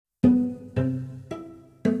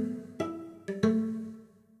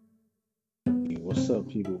What's up,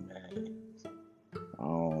 people, man?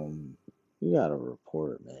 Um, we got a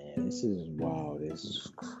report, man. This is wild. This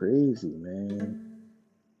is crazy, man.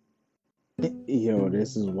 Yo,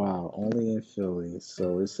 this is wild. Only in Philly.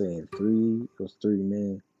 So it's saying three. It was three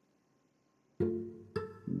men.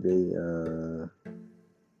 They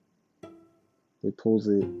they posed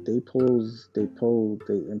it. They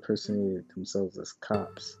impersonated themselves as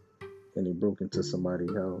cops, and they broke into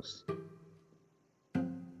somebody's house.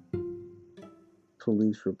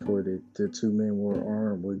 Police reported the two men were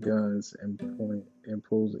armed with guns and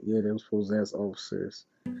posed. Yeah, they was posed as officers.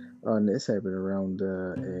 And this happened around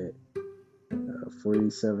at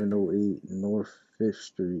 4708 North 5th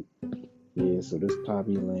Street. Yeah, so this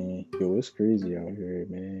Poppy Land. Yo, it's crazy out here,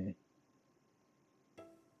 man.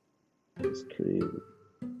 It's crazy.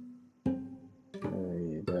 Oh,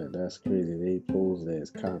 yeah, that's crazy. They posed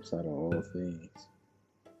as cops out of all things.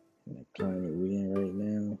 In the climate we in right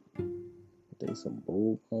now, they some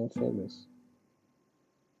bold motherfuckers.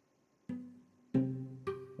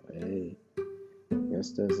 But hey,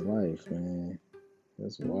 guess that's life, man.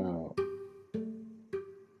 That's wild.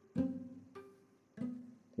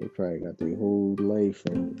 They probably got their whole life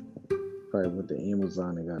and probably went to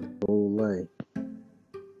Amazon and got their whole life.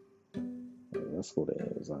 Let's go to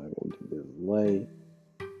Amazon, go get this light.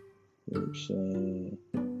 You know what I'm saying?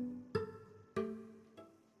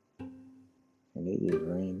 And they just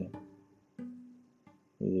ran down.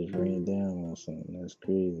 They just ran down on something. That's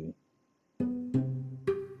crazy.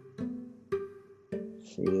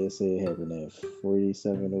 So yeah, it said it happened at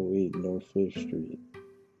 4708 North 5th Street.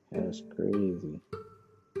 That's crazy.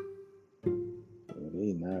 Yo,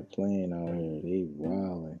 they not playing out here. They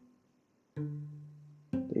wildin'.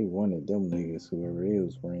 They wanted them niggas, whoever it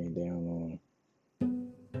was rained down on.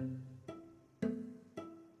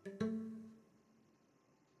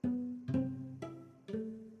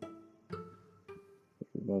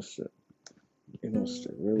 They must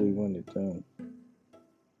have really wanted them.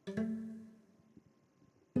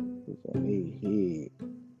 It was on their head.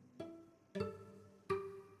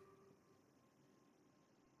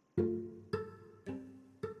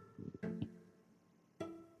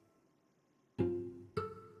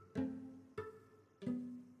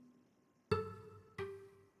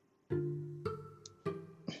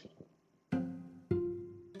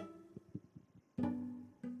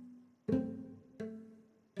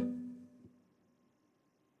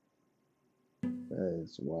 That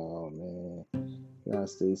is wild, man. You gotta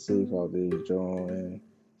stay safe out there, John.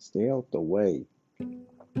 Stay out the way.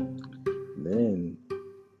 Then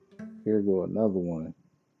here go another one.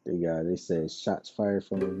 They said shots fired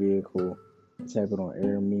from a vehicle. It's happened on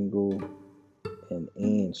Air Mingle and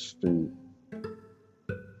Ann Street.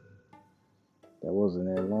 That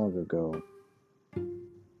wasn't that long ago.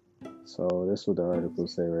 So that's what the article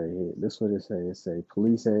say right here. This is what it say. It say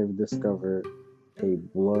police have discovered a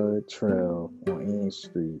blood trail on Ann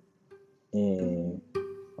Street and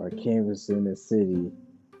are canvassing the city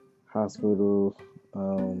hospital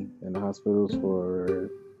and the hospitals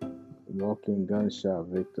for walking gunshot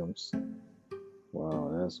victims.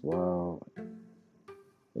 Wow, that's wild.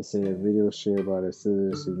 They say a video shared by the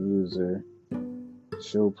citizen user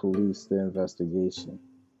showed police the investigation.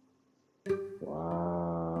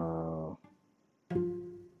 Wow.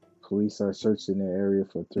 Police are searching the area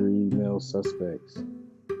for three male suspects.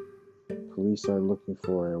 Police are looking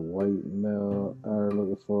for a white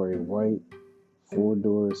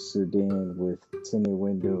four-door sedan with tinted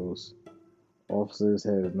windows. Officers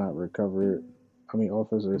have recovered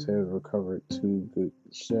two good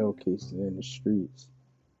shell cases in the streets.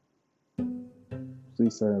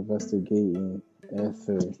 Police are investigating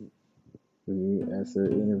after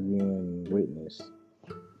interviewing witness.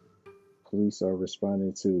 Police are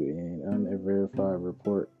responding to an unverified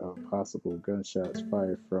report of possible gunshots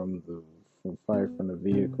fired from the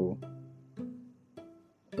vehicle.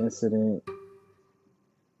 Incident.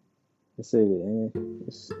 They say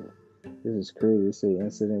this is crazy. They say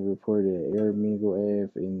incident reported at Air Mingle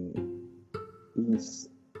Ave in East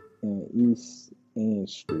Ann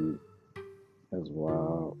Street. That's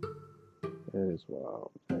wild. That is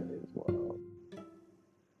wild.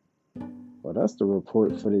 Well, that's the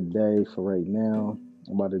report for the day for right now.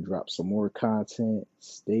 I'm about to drop some more content.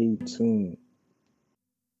 Stay tuned.